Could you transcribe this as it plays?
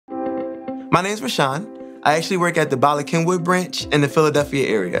My name's Rashon. I actually work at the Bala Kenwood branch in the Philadelphia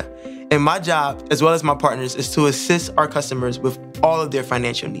area. And my job, as well as my partners, is to assist our customers with all of their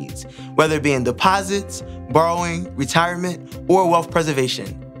financial needs, whether it be in deposits, borrowing, retirement, or wealth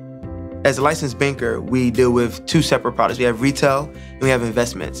preservation. As a licensed banker, we deal with two separate products. We have retail and we have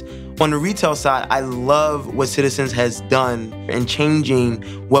investments. On the retail side, I love what Citizens has done in changing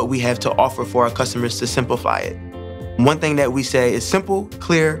what we have to offer for our customers to simplify it. One thing that we say is simple,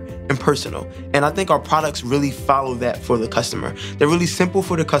 clear, and personal. And I think our products really follow that for the customer. They're really simple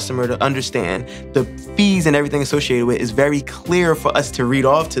for the customer to understand. The fees and everything associated with it is very clear for us to read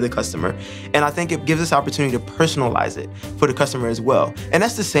off to the customer. And I think it gives us opportunity to personalize it for the customer as well. And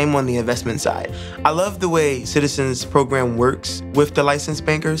that's the same on the investment side. I love the way Citizens program works with the licensed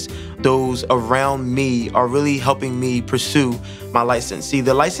bankers. Those around me are really helping me pursue my license. See,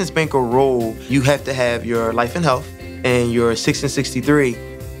 the licensed banker role, you have to have your life and health and your 6 and 63.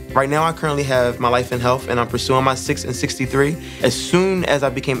 Right now, I currently have my life and health, and I'm pursuing my 6 and 63. As soon as I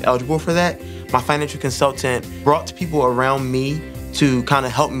became eligible for that, my financial consultant brought people around me to kind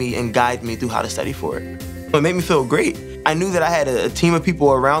of help me and guide me through how to study for it. It made me feel great. I knew that I had a team of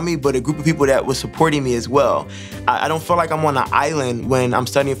people around me, but a group of people that was supporting me as well. I don't feel like I'm on an island when I'm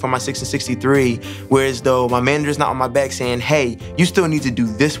studying for my 6 and 63, whereas though my manager's not on my back saying, hey, you still need to do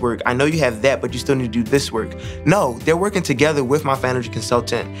this work. I know you have that, but you still need to do this work. No, they're working together with my financial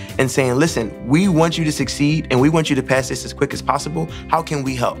consultant and saying, listen, we want you to succeed and we want you to pass this as quick as possible. How can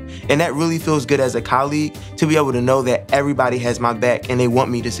we help? And that really feels good as a colleague to be able to know that everybody has my back and they want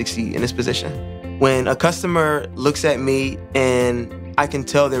me to succeed in this position. When a customer looks at me and I can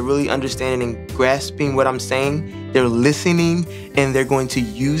tell they're really understanding and grasping what I'm saying, they're listening and they're going to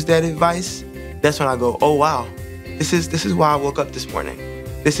use that advice, that's when I go, oh wow, this is why I woke up this morning.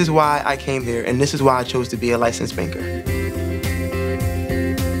 This is why I came here and this is why I chose to be a licensed banker.